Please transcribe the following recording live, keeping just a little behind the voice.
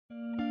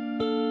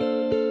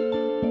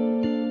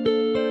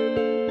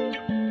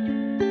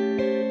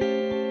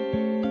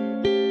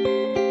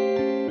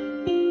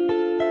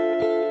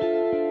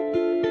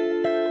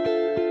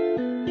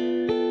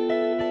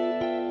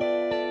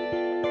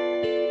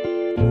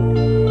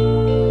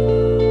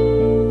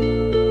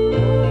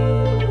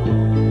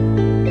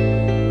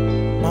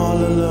All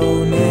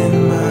alone in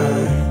my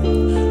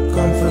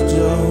comfort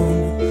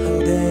zone,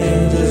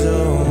 danger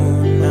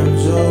zone, I'm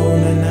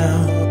zoning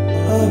out.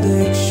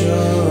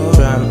 Addiction.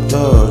 Tramp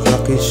doors,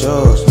 rocky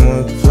shores,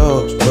 smooth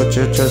flows. Put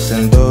your trust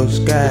in those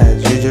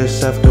guys. You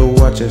just have to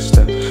watch your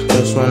step.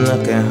 Just one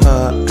look in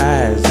her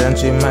eyes, and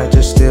she might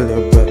just steal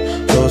your breath.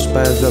 Those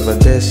spies of a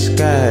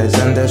disguise,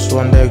 and that's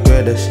one the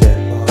greatest yet.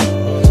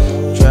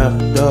 Trap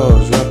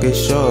doors, rocky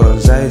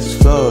shores, ice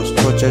flows.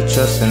 Put your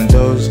trust in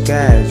those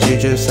guys. You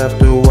just have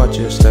to watch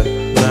your step.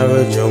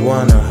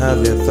 Marijuana,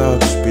 have your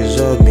thoughts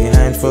preserved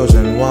behind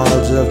frozen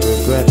walls of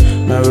regret.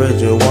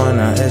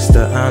 Marijuana is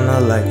the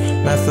honor like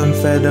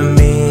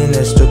methamphetamine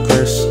is to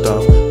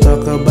Christoph.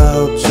 Talk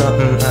about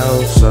something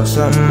else or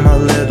something a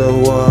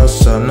little worse.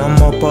 So no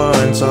more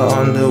pouring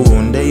on the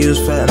wound, they use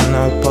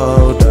fentanyl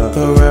powder.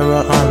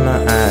 Carrera on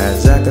the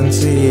eyes, I can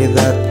see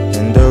that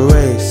in the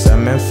race.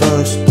 I'm in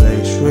first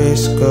place,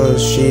 race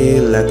cause she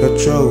like a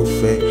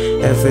trophy.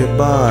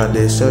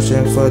 Everybody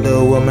searching for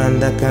the woman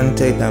that can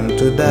take them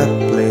to that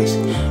place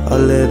a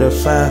little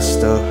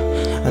faster,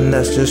 and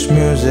that's just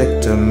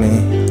music to me.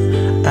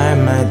 I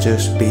might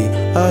just be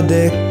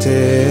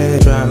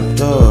addicted. Tramp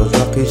doors,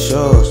 rocky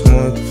shores,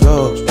 smooth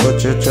flows.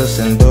 Put your trust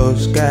in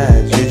those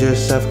guys. You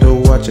just have to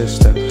watch your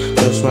step.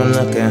 Just one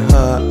look in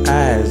her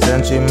eyes,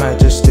 and she might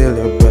just steal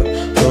your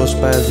breath. Those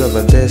spies of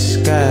a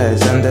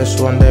disguise, and that's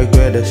one the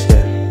greatest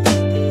yet.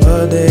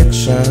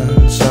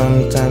 Addiction,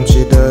 sometimes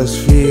she does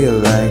feel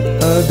like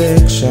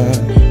addiction.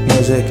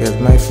 Music is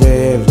my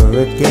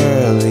favorite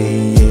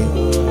girlie,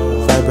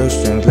 yeah. Fabric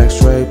strings like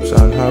stripes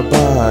on her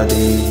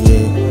body,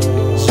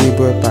 yeah.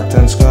 Zebra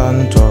patterns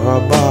contour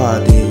her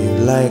body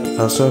like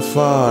a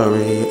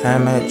safari. I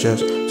might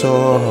just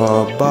tour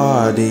her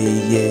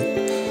body, yeah.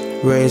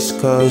 Race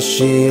cause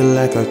she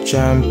like a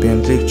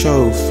Champions League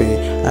trophy.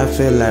 I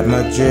feel like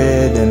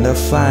Madrid in the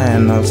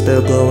final,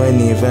 still going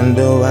even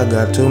though I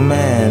got too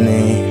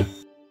many.